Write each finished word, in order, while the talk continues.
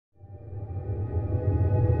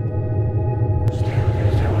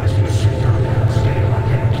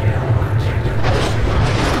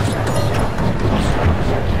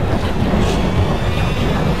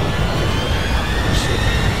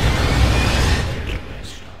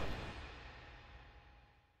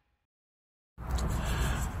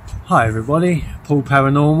Hi everybody, Paul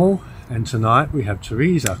Paranormal, and tonight we have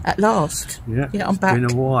Teresa. At last. Yeah, I'm back. It's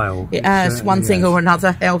been a while. It has, one thing or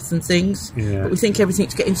another, health and things. Yeah. But we think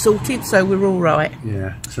everything's getting sorted, so we're all right.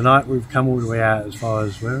 Yeah. Tonight we've come all the way out as far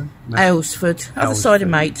as where? Aylesford, other side of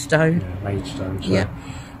Maidstone. Yeah, Maidstone. So yeah.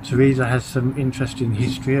 Teresa has some interesting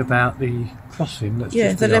history about the crossing. That's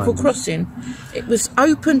yeah, the level crossing. It was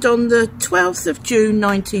opened on the 12th of June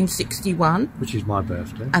 1961. Which is my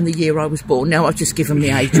birthday. And the year I was born. Now I've just given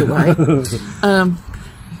my age away.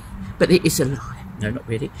 But it is a lie. No, not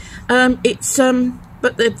really. But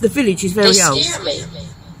the village is very old.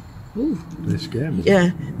 Ooh. They scare me.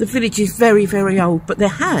 Yeah, the village is very, very old. But there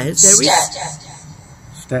is...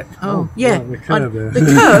 Step. Oh, yeah. Right, the curb there. The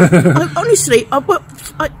curb. Honestly,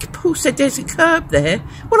 Paul said there's a curb there.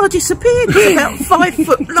 Well, I disappeared. It's about 5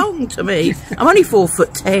 foot long to me. I'm only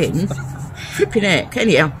 4'10". Flipping heck.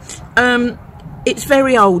 Anyhow, it's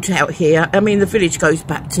very old out here. I mean, the village goes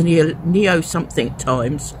back to neo something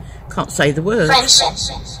times. Can't say the word.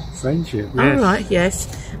 Friendship. Yes. All right. Yes.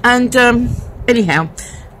 And anyhow,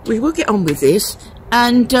 we will get on with this.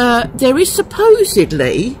 And there is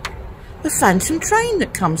supposedly a phantom train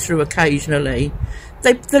that comes through occasionally.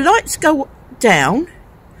 The lights go down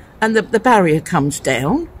and the barrier comes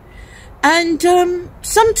down, and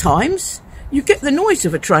sometimes you get the noise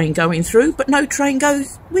of a train going through, but no train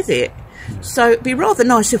goes with it. Yeah. So it'd be rather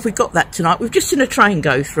nice if we got that tonight. We've just seen a train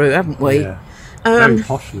go through, haven't we? Yeah. Very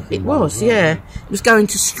posh looking. It was, yeah. It was going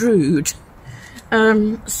to Strood.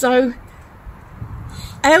 So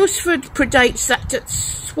Aylesford predates that at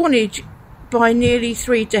Swanage by nearly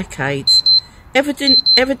 3 decades.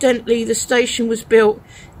 Evidently, the station was built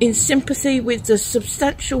in sympathy with the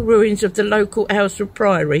substantial ruins of the local Aylesford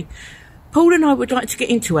Priory. Paul and I would like to get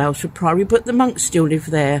into Aylesford Priory, but the monks still live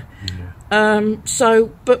there. Yeah.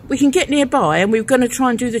 But we can get nearby, and we're going to try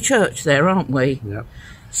and do the church there, aren't we? Yep.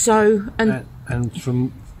 So, and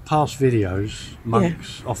from past videos,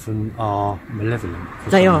 monks often are malevolent.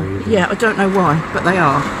 They are. Reason. Yeah, I don't know why, but they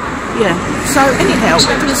are. Yeah. So anyhow,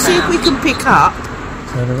 we're going to see if we can pick up.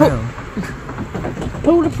 Turn around.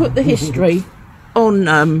 Paul will put the history on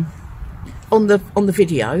the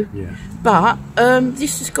video. Yeah. But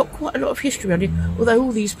this has got quite a lot of history on it. Although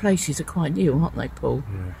all these places are quite new, aren't they, Paul?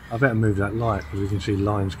 Yeah. I better move that light because we can see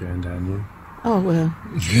lines going down here. Oh well,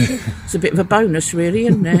 it's a bit of a bonus, really,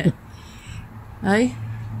 isn't it? Hey,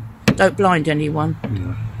 don't blind anyone.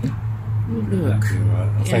 No. Oh, look.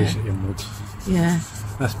 Right. I'll face it inwards. Yeah.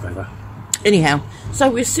 That's better. Anyhow, so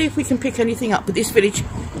we'll see if we can pick anything up. But this village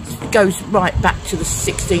goes right back to the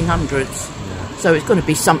 1600s. Yeah. So it's going to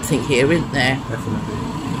be something here, isn't there? Definitely.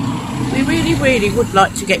 We really, really would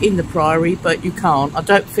like to get in the priory, but you can't. I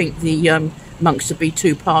don't think the monks would be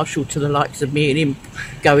too partial to the likes of me and him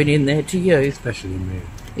going in there, do you? Especially me.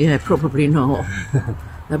 Yeah, probably not.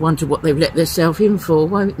 They wonder what they've let themselves in for,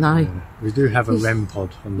 won't they? Yeah. We do have a REM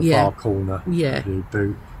pod on the far corner. Yeah. The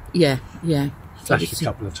boot. Yeah, yeah. Flashed a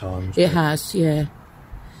couple of times. It has, yeah.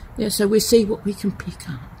 Yeah, so we'll see what we can pick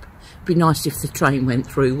up. It'd be nice if the train went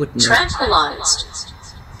through, wouldn't it? Tranquilised.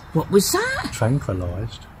 What was that?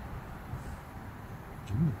 Tranquilised.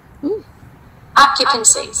 Ooh.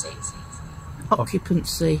 Occupancy.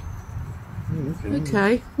 Occupancy.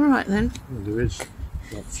 Okay, all right then. Well, there is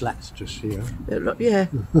flats just here. Yeah.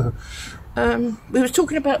 We were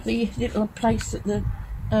talking about the little place that the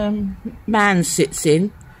man sits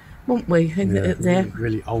in, weren't we? There.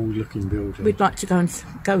 Really old-looking building. We'd like to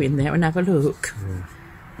go in there and have a look. Yeah.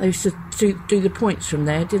 They used to do the points from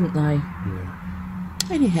there, didn't they? Yeah.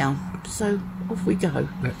 Anyhow, so off we go.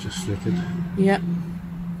 That just flickered. Yeah.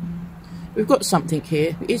 We've got something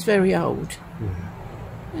here. It is very old.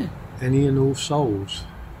 Yeah. Any and all souls.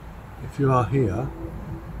 If you are here,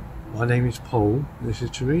 my name is Paul. This is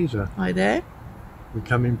Teresa. Hi there. We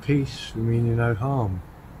come in peace. We mean you no harm.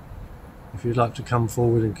 If you'd like to come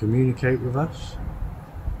forward and communicate with us,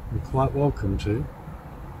 you're quite welcome to.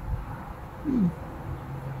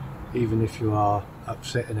 Even if you are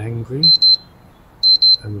upset and angry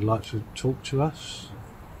and would like to talk to us,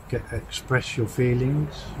 express your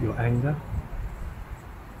feelings, your anger.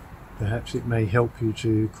 Perhaps it may help you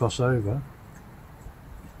to cross over.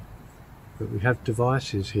 But we have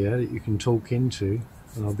devices here that you can talk into,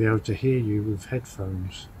 and I'll be able to hear you with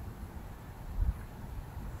headphones.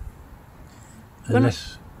 When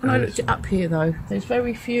I looked it up here though, there's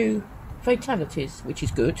very few fatalities, which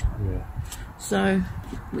is good. Yeah. So,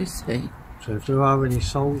 we'll see. So if there are any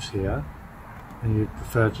souls here, and you'd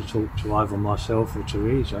prefer to talk to either myself or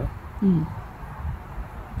Teresa,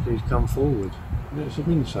 please come forward. There's a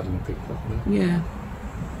wind suddenly picked up there. Yeah.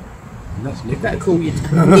 And that's Nippy. Better call you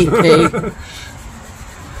Nippy.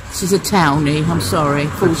 This is a townie, I'm sorry.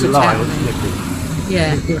 Paul's a townie.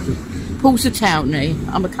 Yeah. Paul's a townie.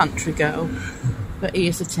 I'm a country girl. But he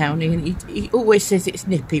is a townie, and he always says it's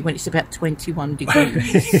nippy when it's about 21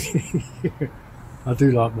 degrees. I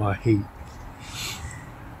do like my heat.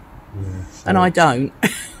 Yeah, so And I don't.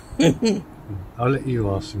 I'll let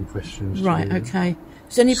you ask some questions. Right, too. okay.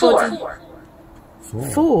 Is anybody...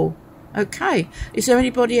 Four. Okay. Is there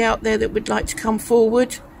anybody out there that would like to come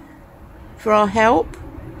forward for our help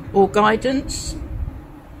or guidance?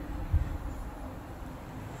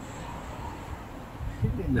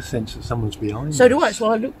 In the sense that someone's behind So us. do I. That's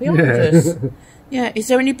why I look behind us. Yeah. Is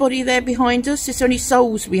there anybody there behind us? Is there any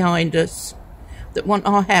souls behind us that want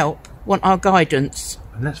our help, want our guidance?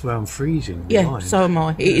 And that's where I'm freezing. Yeah, behind. so am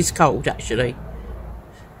I. It is cold, actually.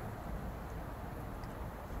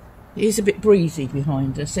 It is a bit breezy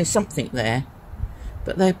behind us. There's something there.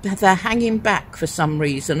 But they're hanging back for some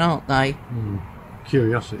reason, aren't they?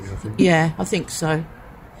 Curiosity, I think. Yeah, I think so.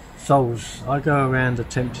 Souls, I go around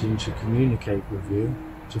attempting to communicate with you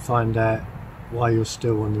to find out why you're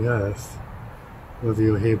still on the earth, whether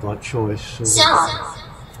you're here by choice or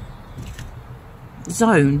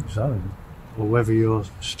Zone. zone, or whether you're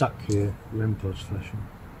stuck here. REM-pod's flashing.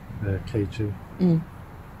 K2.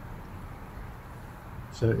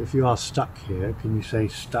 So if you are stuck here, can you say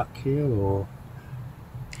stuck here, or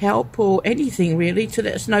Help or anything, really, to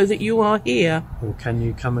let us know that you are here. can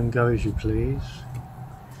you come and go as you please?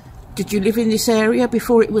 Did you live in this area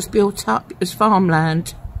before it was built up? It was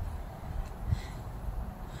farmland.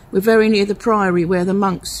 We're very near the priory where the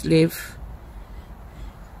monks live.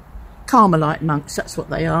 Carmelite monks, that's what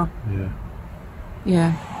they are. Yeah.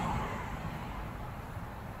 Yeah.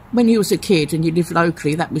 When you was a kid and you lived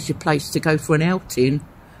locally, that was your place to go for an outing.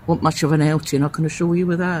 Wasn't much of an outing, I can assure you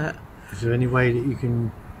with that. Is there any way that you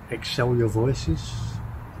can excel your voices?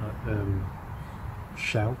 Like,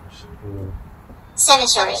 shouts or...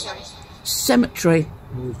 Cemetery. Cemetery.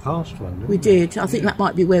 Well, we passed one, didn't We did. I think that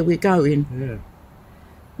might be where we're going Yeah.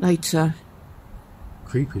 later.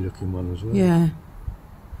 Creepy looking one as well. Yeah.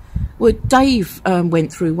 Well, Dave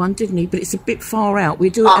went through one, didn't he? But it's a bit far out. We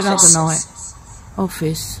do it another night.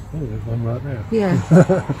 Office. Oh, there's one right there.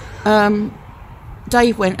 Yeah.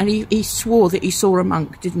 Dave went and he swore that he saw a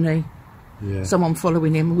monk, didn't he? Yeah. Someone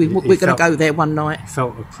following him. We're going to felt- go there one night.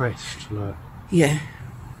 Felt oppressed, like, Yeah.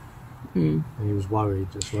 and he was worried.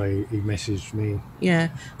 That's why he messaged me. Yeah.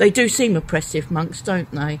 They do seem oppressive, monks, don't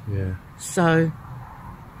they? Yeah. So,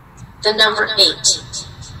 The number 8.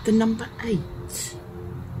 the number 8.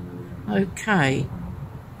 Okay.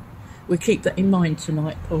 We'll keep that in mind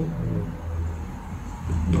tonight, Paul.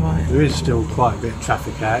 Right. There is still quite a bit of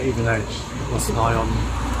traffic out, even though it's nigh on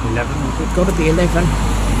 11. It's got to be 11.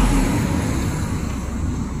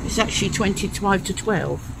 It's actually 25 to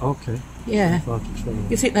 12. Okay. Yeah. 5 to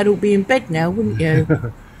 12. You think they'd all be in bed now, wouldn't you?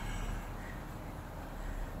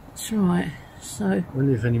 That's right. So, I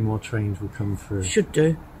wonder if any more trains will come through. should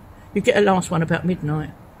do. You get a last one about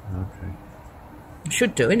midnight. Okay.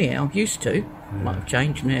 Should do, anyhow. Used to. Might have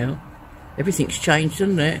changed now. Everything's changed,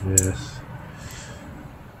 hasn't it? Yes.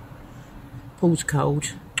 Paul's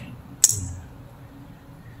cold. Is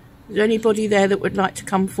there anybody there that would like to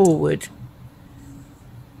come forward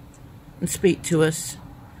and speak to us?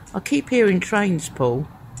 I keep hearing trains, Paul.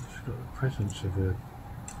 It's got the presence of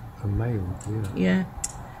a male here. Yeah.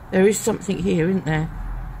 There is something here, isn't there?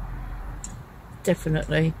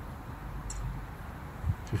 Definitely.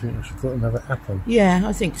 Do you think I should put another app on? Yeah,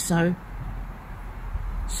 I think so.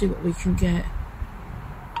 See what we can get.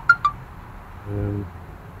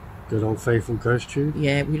 Good old faithful ghost tube.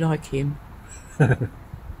 Yeah, we like him.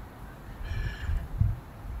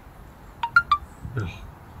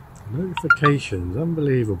 Notifications,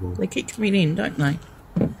 unbelievable. They keep coming in, don't they?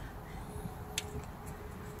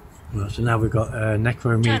 Well, so now we've got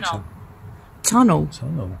necrometer. Tunnel.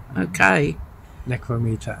 Tunnel. Okay.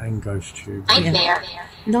 Necrometer and ghost tube. Nightmare.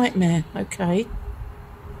 Nightmare. Okay.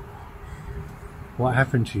 What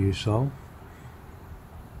happened to you, Sol?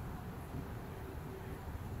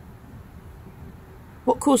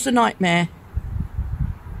 What caused the nightmare?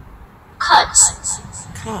 Cuts.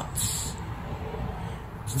 Cuts.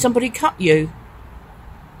 Did somebody cut you?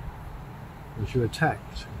 Was you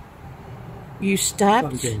attacked? You I'm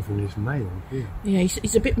stabbed? getting from this male here. Yeah,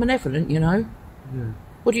 he's a bit malevolent, you know. Yeah,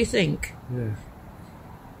 What do you think? yeah.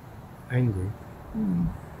 Angry.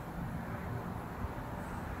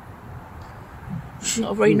 He's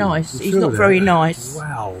not very nice. You He's feel not that? very nice.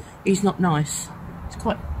 Wow. He's not nice. He's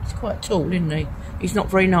quite tall, isn't he? He's not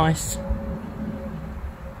very nice.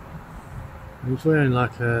 He was wearing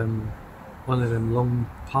like one of them long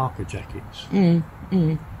Parker jackets.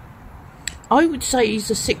 I would say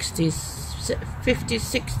he's a 60s, 50s,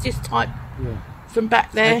 60s type Yeah. from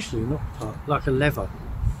back there. Actually, not part, like a leather.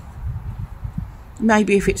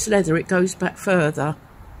 Maybe if it's leather, it goes back further.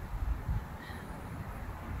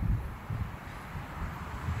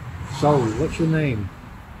 Soul, what's your name?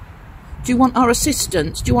 Do you want our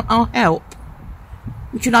assistance? Do you want our help?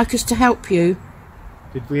 Would you like us to help you?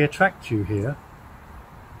 Did we attract you here?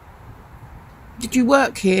 Did you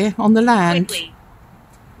work here on the land?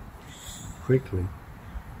 Quickly.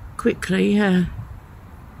 Quickly. Yeah.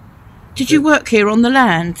 Did you work here on the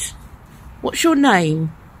land? What's your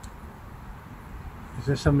name? Is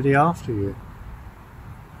there somebody after you?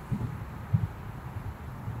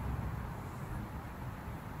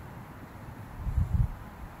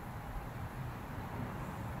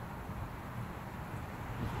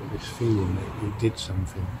 I've got this feeling that you did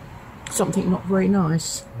something. Something not very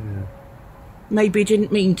nice. Yeah. Maybe you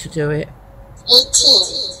didn't mean to do it.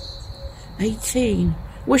 18. 18.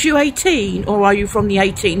 Was you 18 or are you from the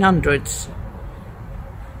 1800s?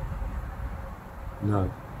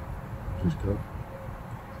 No. Just got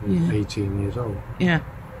Yeah. 18 years old. Yeah.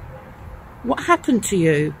 What happened to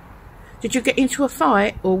you? Did you get into a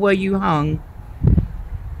fight or were you hung?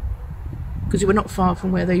 Because you were not far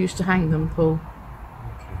from where they used to hang them, Paul.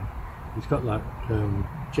 Okay. He's got like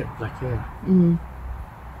jet black hair. Mm.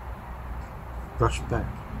 Brushed back.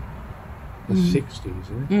 The 60s,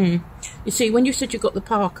 isn't it? You see, when you said you got the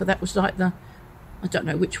Parker, that was like the... I don't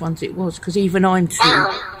know which ones it was, because even I'm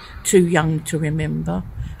too young to remember.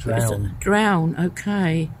 Drown. Drown,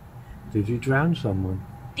 okay. Did you drown someone?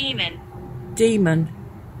 Demon. Demon,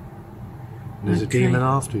 There's Okay. a demon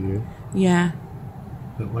after you. yeah.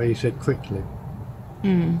 That way you said quickly.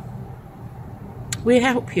 We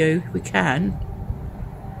help you, we can.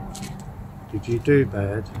 Did you do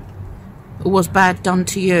bad? Or was bad done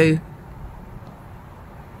to you?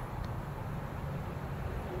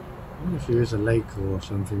 I wonder if there is a lake or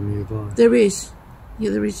something nearby. There is. Yeah,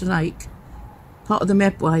 there is a lake. Part of the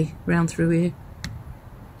Medway round through here.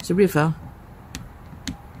 It's a river.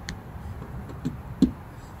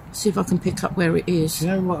 See if I can pick up where it is. You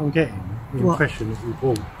know what I'm getting? The What? impression that we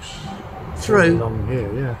walked Through. along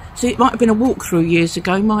here, yeah. See, it might have been a walkthrough years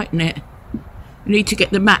ago, mightn't it? We need to get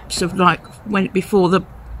the maps of like when before the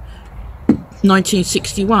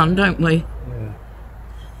 1961, don't we? Yeah.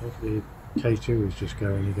 Hopefully K2 is just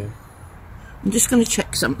going again. I'm just going to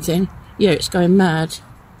check something. Yeah, it's going mad.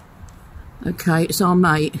 Okay, it's our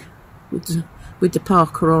mate with the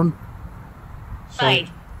Parker on. Fight.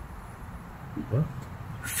 What?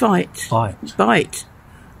 Fight. Fight. Bite.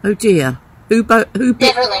 Oh dear. Who bit?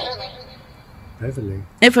 Beverly. Beverly.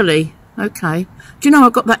 Everly. Okay. Do you know I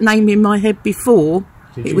got that name in my head before?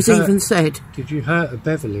 Did It you was hurt- even said. Did you hurt a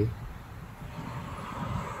Beverly?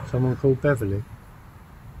 Someone called Beverly?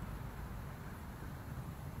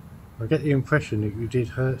 I get the impression that you did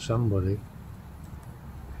hurt somebody.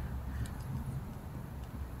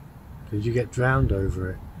 Did you get drowned over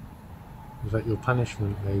it? Was that your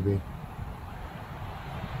punishment, maybe?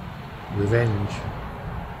 Revenge?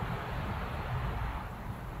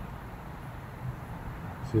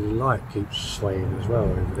 See, the light keeps swaying as well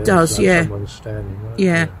over there. Does, It's like yeah. Someone's standing right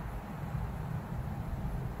Yeah. there.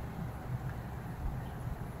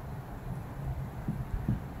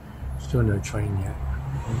 Still no train yet.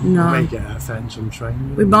 We No. may get our phantom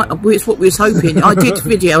train. We might. It's what we was hoping. I did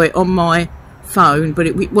video it on my phone, but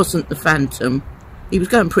it wasn't the Phantom. He was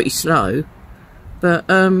going pretty slow. But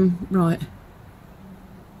right.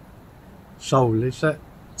 Soul, is that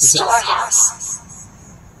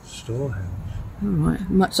Storehouse. storehouse? All right.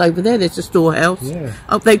 That's over there. There's a storehouse. Yeah.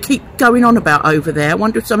 Oh, they keep going on about over there. I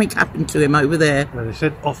wonder if something happened to him over there. Well, they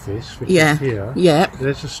said office, which Yeah. is here. Yeah.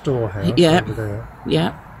 There's a storehouse Yeah. over there.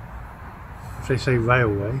 Yeah. If they say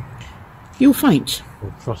railway You'll faint.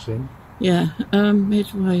 or crossing, Yeah.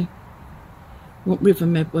 Medway. Want River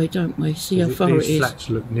Medway, don't we? See how 'cause far it these is. flats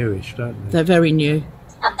look newish, don't they? They're very new.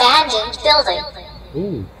 Abandoned building.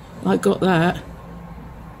 Ooh, I got that.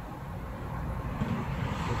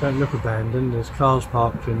 they don't look abandoned. There's cars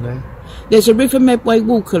parked in there. There's a River Medway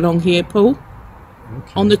walk along here, Paul.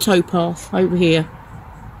 Okay. On the towpath over here.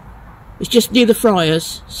 It's just near the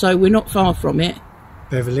Friars, so we're not far from it.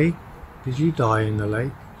 Beverly, did you die in the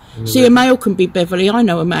lake? In the See, a river? male can be Beverly. I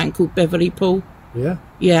know a man called Beverly, Paul. Yeah.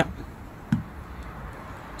 Yeah.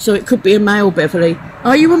 So it could be a male Beverly.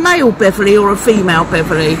 Are you a male Beverly or a female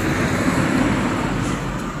Beverly?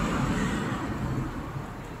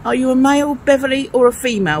 Are you a male Beverly or a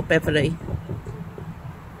female Beverly?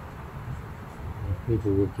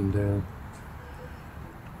 People walking down.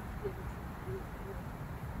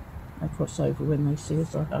 They cross over when they see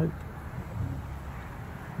us, I hope.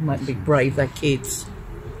 Might be brave, they're kids.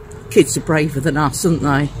 Kids are braver than us, aren't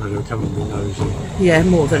they? Well, they'll come and be nosy. Yeah,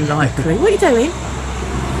 more than likely. What are you doing?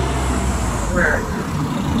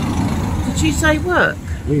 Work. Did you say work?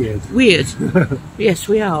 Weird. Weird. Yes,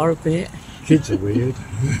 we are a bit. Kids are weird.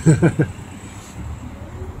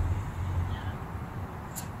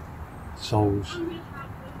 Souls.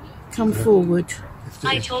 Come forward.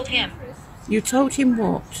 I told him. You told him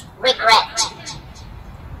what? Regret.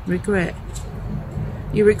 Regret.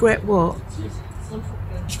 You regret what?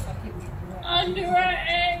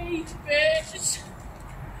 Underage, bitch.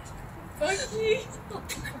 Fuck me.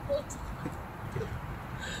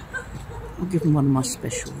 I'll give them one of my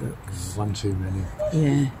special looks. One too many.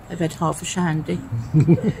 Yeah, they've had half a shandy.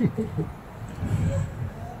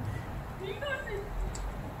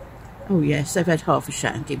 Oh yes, they've had half a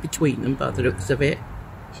shandy between them by the looks of it.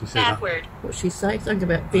 She said Backward. What's she say? Something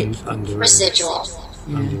about bitch. underage. Residual.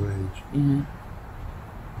 Yeah. Underage. Yeah.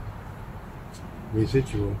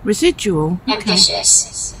 Residual. Residual. Okay.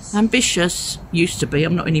 Ambitious. Ambitious. Used to be,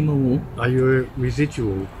 I'm not anymore. Are you a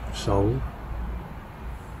residual soul?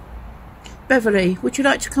 Beverly, would you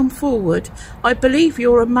like to come forward? I believe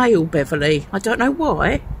you're a male, Beverly. I don't know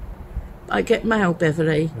why. I get male,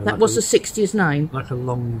 Beverly. Yeah, that like was a- the 60s name. Like a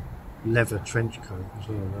long leather trench coat as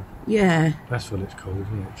well. No? Yeah, That's what it's called,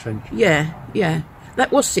 isn't it? Trench coat. yeah, yeah.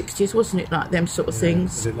 That was 60s, wasn't it? Like them sort of Is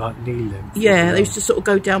things. it like knee length? Yeah, they used to sort of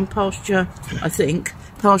go down past your, I think,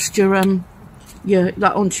 past your,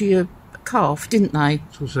 like onto your calf, didn't they?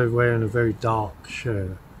 It's also wearing a very dark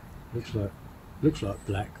shirt. Looks like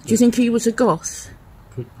black. Do you think he was a goth?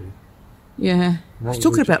 Could be. Yeah. What We're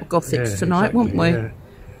talking would- about gothics yeah, tonight, weren't we? Yeah.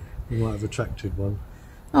 We might have attracted one.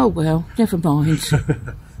 Oh well, never mind.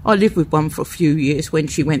 I lived with one for a few years when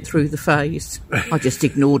she went through the phase. I just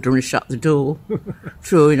ignored her and shut the door.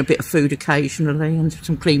 Threw her in a bit of food occasionally and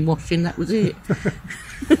some clean washing, that was it.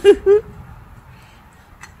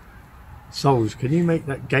 Souls, can you make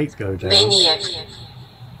that gate go down? Maniac.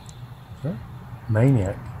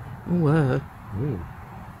 Maniac. Oh, Ooh.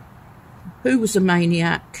 who was a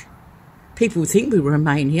maniac? People would think we were a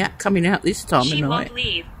maniac coming out this time She of won't night.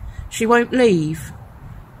 leave. She won't leave.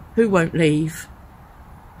 Who won't leave?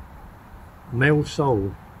 Male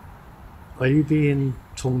soul, are you being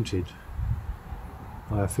taunted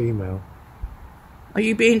by a female? Are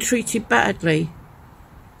you being treated badly?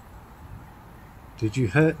 Did you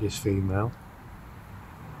hurt this female?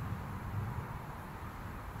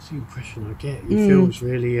 That's the impression I get. He feels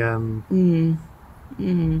really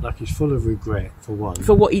like he's full of regret for one.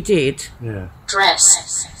 For what he did? Yeah.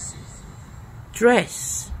 Dress.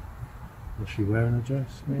 Dress. Was she wearing a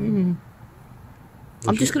dress? Maybe?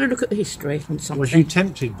 I'm just going to look at the history on something. Was you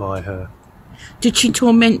tempted by her Did she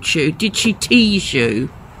torment you? Did she tease you?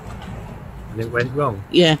 and it went wrong?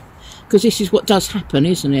 Yeah, because this is what does happen,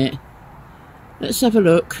 isn't it? Let's have a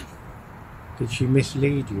look. Did she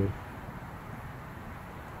mislead you?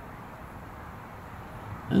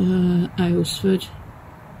 Aylesford.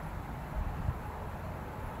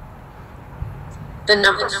 The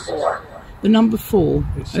number 4. The number 4.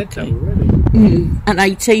 It said that Okay. already. And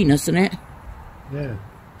 18, isn't it? Yeah.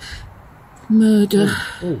 Murder.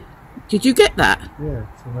 Oh, Did you get that? yeah,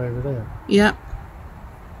 from over there. Yeah,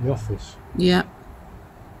 The office. yeah.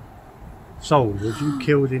 Soul, was you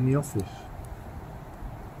killed in the office?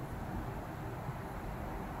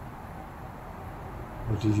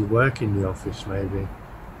 Or did you work in the office maybe?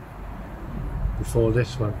 Before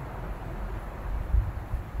this one?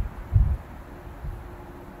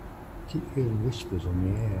 Keep hearing whispers on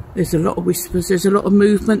the air. There's a lot of whispers, there's a lot of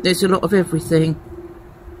movement, there's a lot of everything.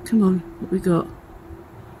 Come on, what we got?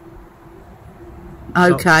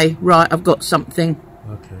 Okay, right, I've got something.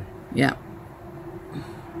 Okay. Yeah.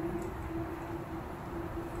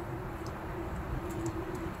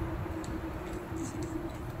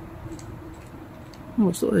 Oh,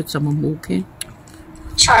 I thought I heard someone walking.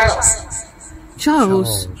 Charles.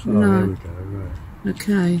 Charles? Oh, there No. we go, right.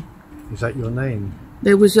 Okay. Is that your name?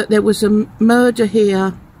 There was a murder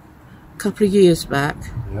here a couple of years back,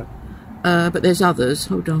 Yep. but there's others.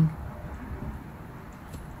 Hold on.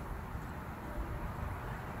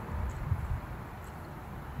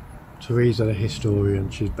 Teresa the historian,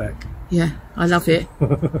 she's back. Yeah, I love it.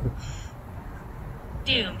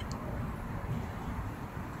 Doomed.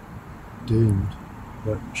 Doomed.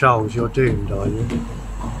 But Charles, you're doomed, are you?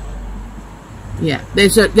 Yeah,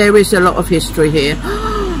 there is a lot of history here.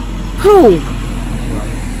 Paul!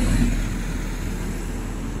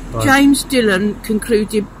 Right. James Dillon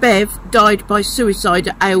concluded Bev died by suicide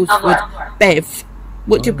at Aylesford. Bev.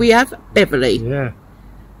 What did we have? Beverly. Yeah.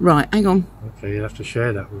 Right, hang on. Okay, you'll have to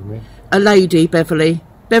share that with me. A lady, Beverly.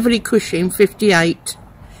 Beverly Cushing, 58.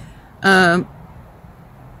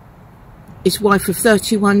 His wife of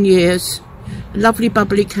 31 years, a lovely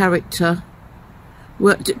bubbly character,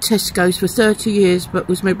 worked at Tesco's for 30 years but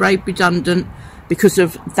was made redundant because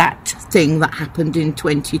of that thing that happened in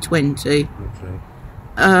 2020. Okay.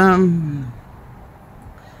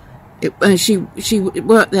 She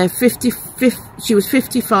worked there she was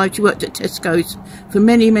 55. She worked at Tesco's for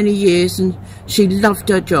many years, and she loved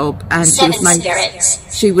her job. And Seven she was made,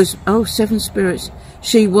 Spirits. she was Seven Spirits.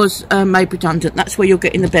 She was made redundant. That's where you're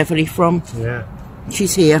getting the Beverly from. Yeah.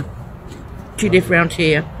 She's here. She lived round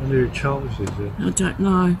here. I wonder who Charles is. I don't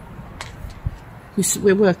know.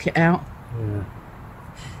 We'll work it out. Yeah.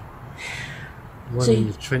 One See? in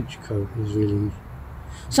the trench coat is really...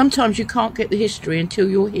 Sometimes you can't get the history until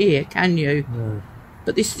you're here, can you? No.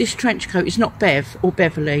 But this trench coat is not Bev or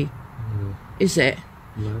Beverly, No. is it?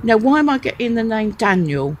 No. Now, why am I getting the name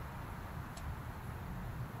Daniel?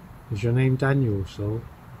 Is your name Daniel, Sol?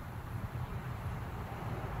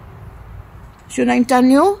 Is your name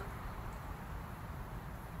Daniel?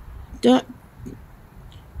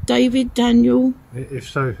 David, Daniel, If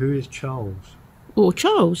so, who is Charles? or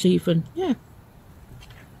Charles even? Yeah.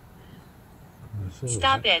 I saw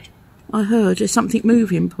Stop that. it. I heard there's something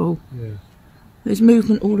moving, Paul. Yeah. There's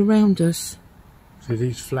movement all around us. See,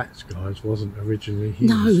 these flats, guys, wasn't originally here.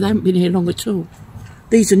 No, so- they haven't been here long at all.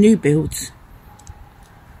 These are new builds.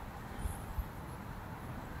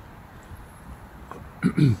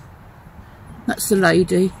 That's the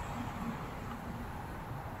lady.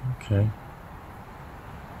 Okay.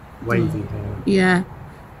 Wavy hair. Yeah.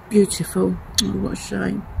 Beautiful. Oh, what a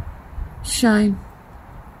shame. Shame.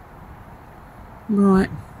 Right.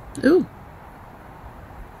 Ooh.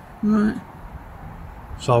 Right.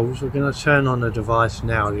 Sols, we're going to turn on a device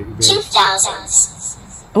now that you can...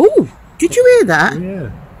 2000s. Oh, did you hear that?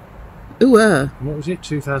 Yeah. Ooh, What was it?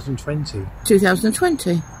 2020?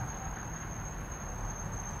 2020.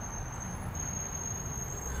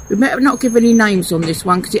 We may have not given any names on this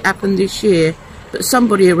one because it happened this year, but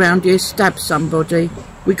somebody around here stabbed somebody.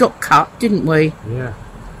 We got cut, didn't we? Yeah.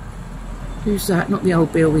 Who's that? Not the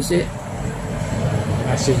old Bill, is it?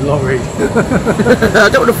 Massive lorry. I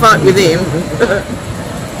don't want to fight with him.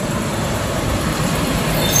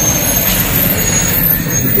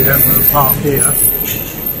 You don't want to park here.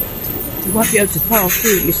 You won't be able to pass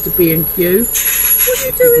through, Mr. B&Q. What are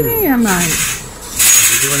you doing here, mate?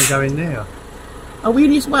 Do you want to go in there? Are we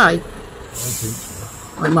in his way? I don't think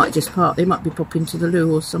so. I might just park. They might be popping to the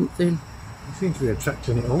loo or something. We seem to be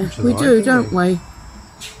attracting it all tonight. We do, don't we?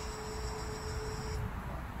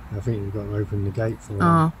 I think we've got to open the gate for them.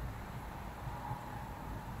 Ah.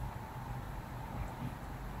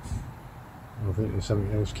 I think there's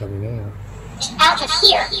something else coming out. Out of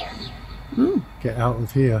here. Get out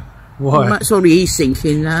of here. Why? That's already he's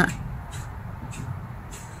thinking that.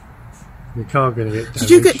 Your car going to get damaged. Did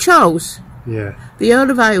you get Charles? Yeah. The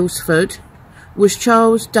Earl of Aylesford was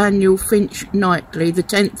Charles Daniel Finch Knightley, the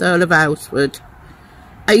 10th Earl of Aylesford,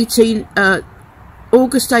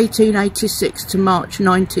 August 1886 to March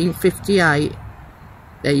 1958.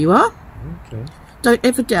 There you are. Okay. Don't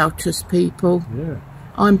ever doubt us, people. Yeah.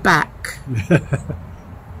 I'm back.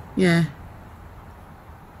 Yeah.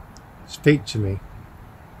 Speak to me.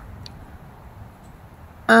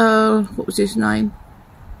 What was his name?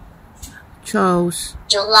 Charles.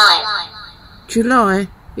 July. July.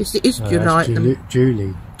 It's No, July. that's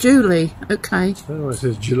Julie. Julie. Okay. I don't know why it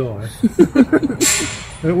says July.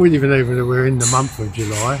 We don't even know whether we're in the month of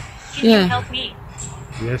July. Yeah. me?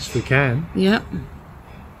 Yes, we can. Yeah.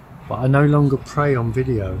 But I no longer pray on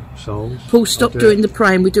video, Souls. Paul, stop doing the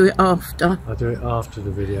praying. We do it after. I do it after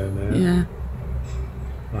the video now. Yeah.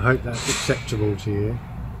 I hope that's acceptable to you.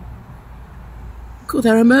 Cool,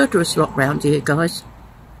 they're a murderous lot round here, guys.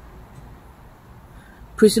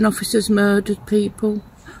 Prison officers murdered people.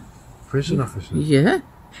 Prison officers? Yeah.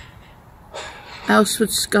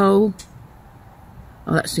 Aylesford Skull.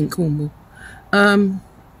 Oh, that's in Cornwall.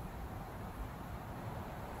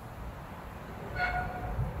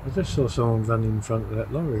 I just saw someone run in front of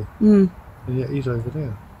that lorry. And yet he's over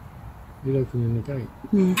there. He's opening the gate.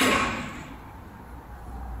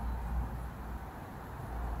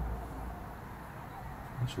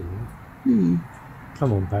 That's weird.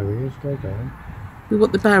 Come on, barriers, go down. We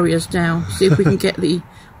want the barriers down. See if we can get the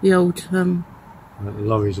old, The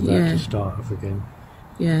lorry's about Yeah. to start off again.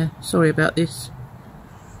 yeah, sorry about this.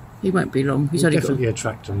 He won't be long. He's We only got... definitely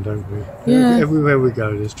attract them, don't we? Yeah. Everywhere we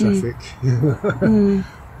go, there's traffic.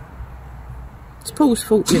 It's Paul's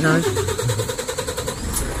fault, you know.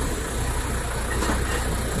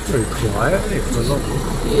 Very quiet, isn't it, for a lorry?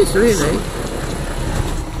 It is, really.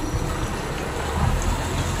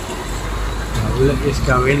 We're We'll let this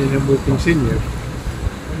go in and then we'll continue. There's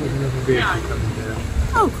another vehicle coming down.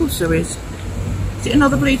 Oh, of course there is. Is it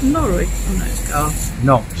another bleeding lorry? Oh no, it's a car.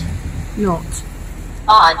 Not. Not.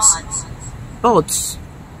 Odds. Bods.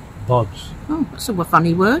 Bods. Oh, that's a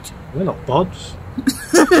funny word. We're not bods.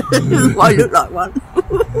 Well, I look like one.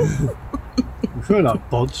 We feel like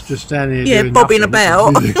bods just standing here Yeah, doing bobbing nothing.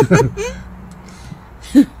 about.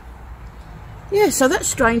 Yeah, so that's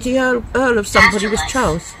strange. The Earl of somebody was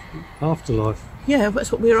Charles. Afterlife. Yeah,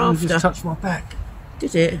 that's what we were Someone after. just touched my back.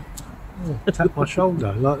 Did it? Yeah, tapped my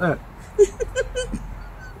shoulder like that.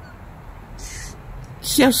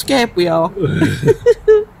 See how scared we are. Right,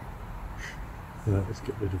 let's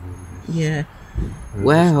get rid of all this. Yeah. Right,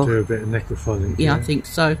 Wow. Let's do a bit of necrophonic. Yeah, I think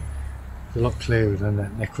so. It's a lot clearer than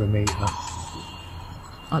that necrometer.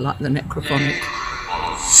 I like the necrophonic.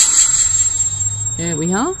 There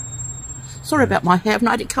we are. Sorry about my hair. I've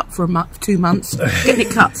not had it cut for 2 months. Getting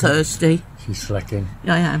it cut Thursday. She's flecking.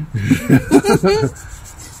 I am.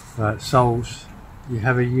 Right, souls, you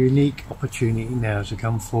have a unique opportunity now to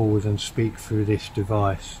come forward and speak through this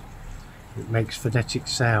device. It makes phonetic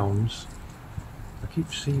sounds. I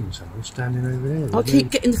keep seeing someone standing over there. I keep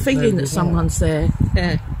getting the feeling that someone's there.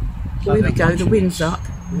 Yeah. Here we go, the wind's up.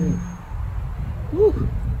 Yeah. Ooh.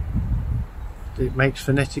 It makes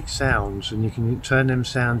phonetic sounds and you can turn them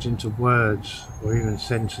sounds into words or even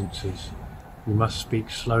sentences. You must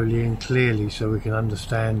speak slowly and clearly so we can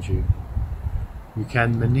understand you. You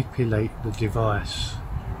can manipulate the device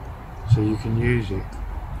so you can use it.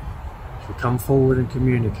 So come forward and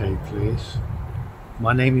communicate, please.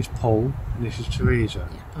 My name is Paul and this is Teresa.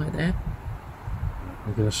 Hi there.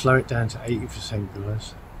 I'm going to slow it down to 80%,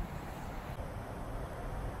 guys.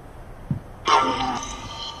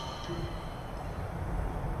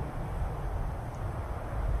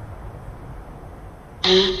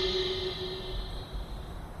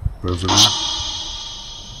 Beverly.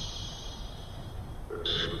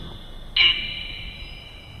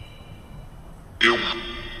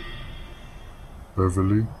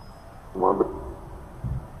 Beverly.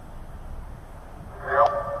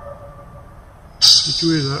 Did you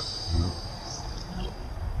hear that? Yeah.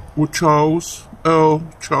 Well, Charles, Earl,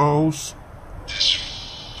 Charles,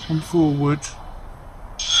 come forward.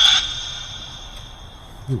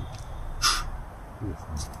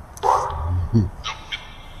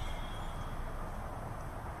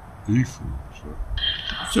 Ethan, sir.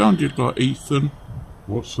 Sounded like Ethan.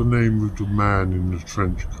 What's the name of the man in the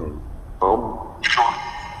trench coat?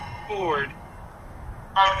 Lord.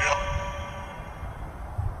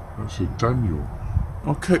 That's a Daniel.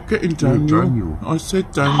 I kept getting Daniel. Daniel. I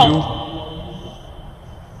said Daniel.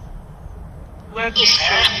 Let me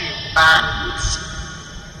show you.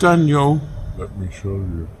 Daniel. Let me show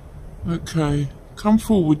you. Okay. Come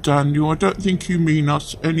forward, Daniel. I don't think you mean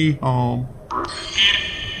us any harm.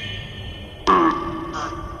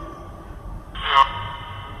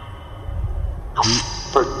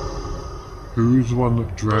 Who is the one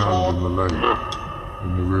that drowned in the lake,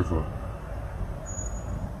 in the river?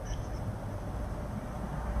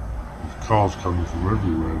 There's cars coming from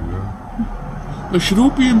everywhere now. They should all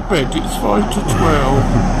be in bed. It's 5 to 12.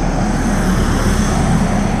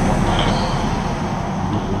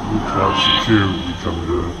 Looks like security coming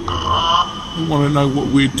out. They want to know what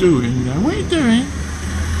we're doing now. What are you doing?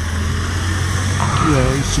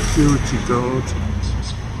 Yeah, he's security guard.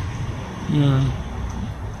 Yeah.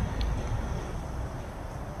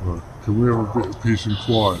 Right. Can we have a bit of peace and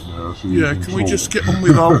quiet now? So Yeah, can we just get on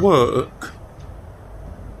with our work?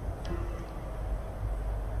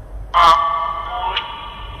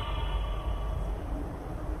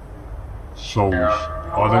 Souls,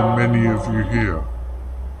 are there many of you here?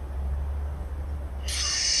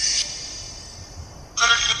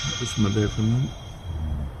 That was malevolent.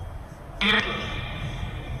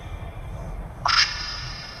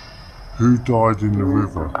 Who died in the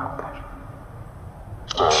river?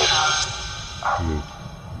 Yeah.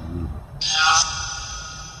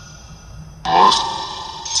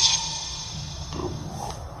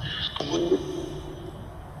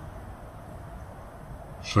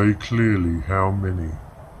 Say clearly how many.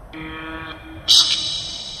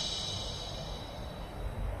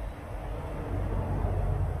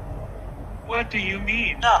 What do you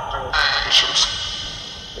mean?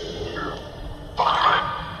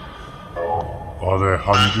 Are there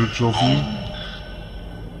hundreds of you?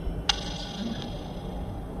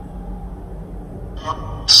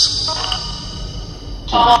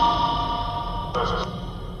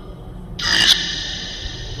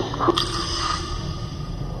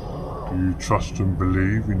 Do you trust and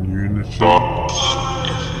believe in unity?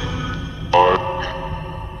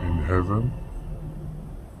 In heaven?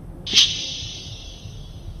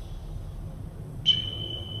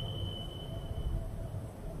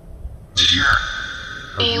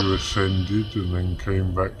 Have you ascended and then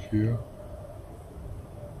came back here?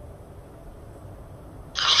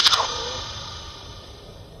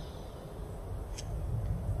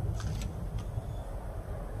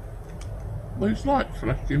 Well, it's like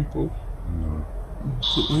flashing balls. No.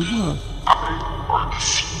 But they were.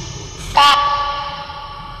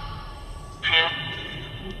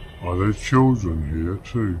 Are there children here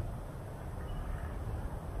too?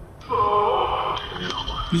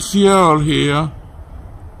 Is the Earl here?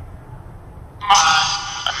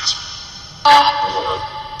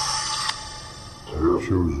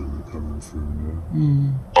 Children are coming through now.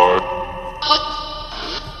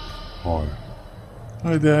 Hi.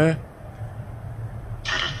 Hi there.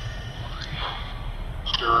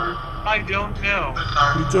 I don't know.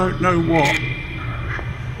 You don't know what?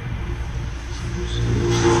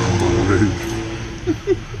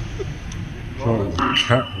 It's like a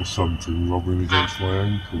cat or something rubbing against my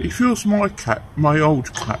ankle. It feels my cat, my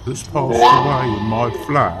old cat that's passed away in my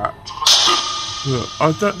flat. But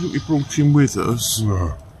I don't think we brought him with us.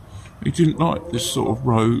 No. He didn't like this sort of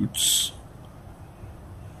roads.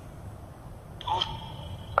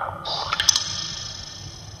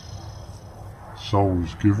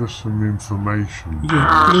 Souls, give us some information.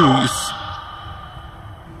 Yeah, please.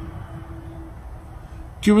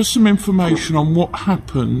 Give us some information on what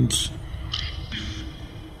happened.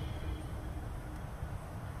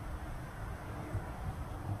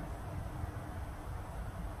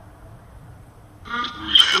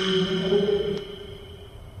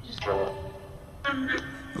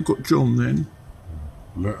 I've got John then.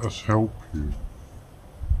 Let us help you.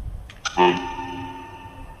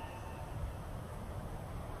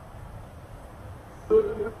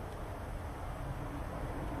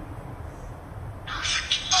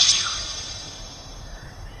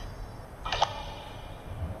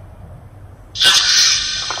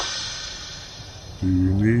 Do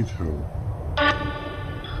you need help?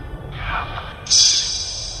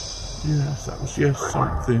 Yes, that was yes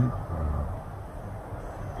something.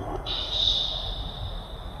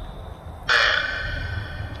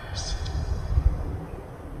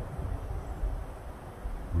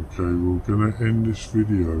 Okay, we're gonna end this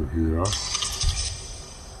video here.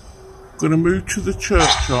 Gonna move to the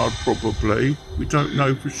churchyard probably. We don't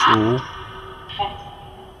know for sure.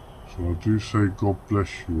 So I do say God bless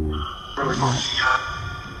you all.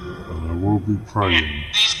 And I will be praying.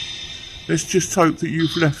 Let's just hope that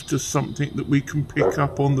you've left us something that we can pick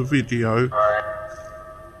up on the video.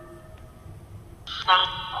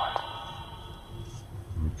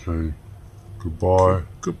 Okay. Goodbye.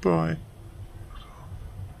 Goodbye.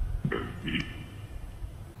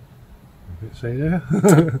 Say there.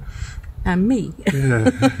 And me.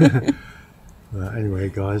 Yeah. Anyway,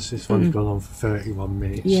 guys, this one's gone on for 31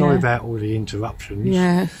 minutes. Yeah. Sorry about all the interruptions.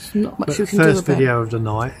 Yeah, it's not much But you can do first about it. video of the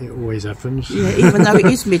night, it always happens. Yeah, even though it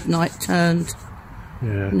is midnight turned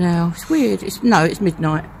Yeah. now. It's weird. It's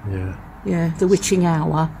midnight. Yeah. Yeah, the witching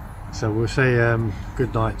hour. So we'll say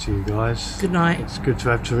good night to you guys. Good night. It's good to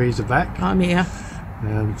have Teresa back. I'm here.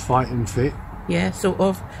 Fighting fit. Yeah, sort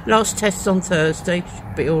of. Last test's on Thursday.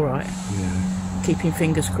 Should be all right. Yeah. Keeping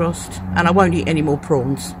fingers crossed. And I won't eat any more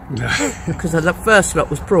prawns. Because the first lot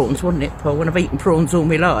was prawns, wasn't it, Paul? And I've eaten prawns all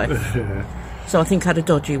my life. Yeah. So I think I had a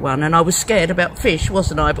dodgy one. And I was scared about fish,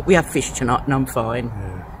 wasn't I? But we have fish tonight and I'm fine.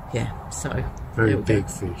 Yeah, so... Very big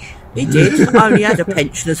fish. He did. I only had a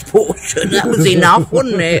pensioner's portion. That was enough,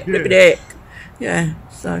 wasn't it? Look at it. Yeah,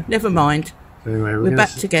 so never mind. So anyway, We're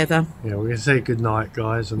back together. Yeah, we're going to say good night,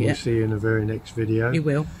 guys, and we'll see you in the very next video. You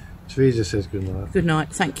will. Teresa says good night. Good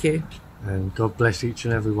night. Thank you. And God bless each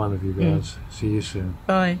and every one of you guys. See you soon.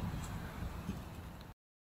 Bye.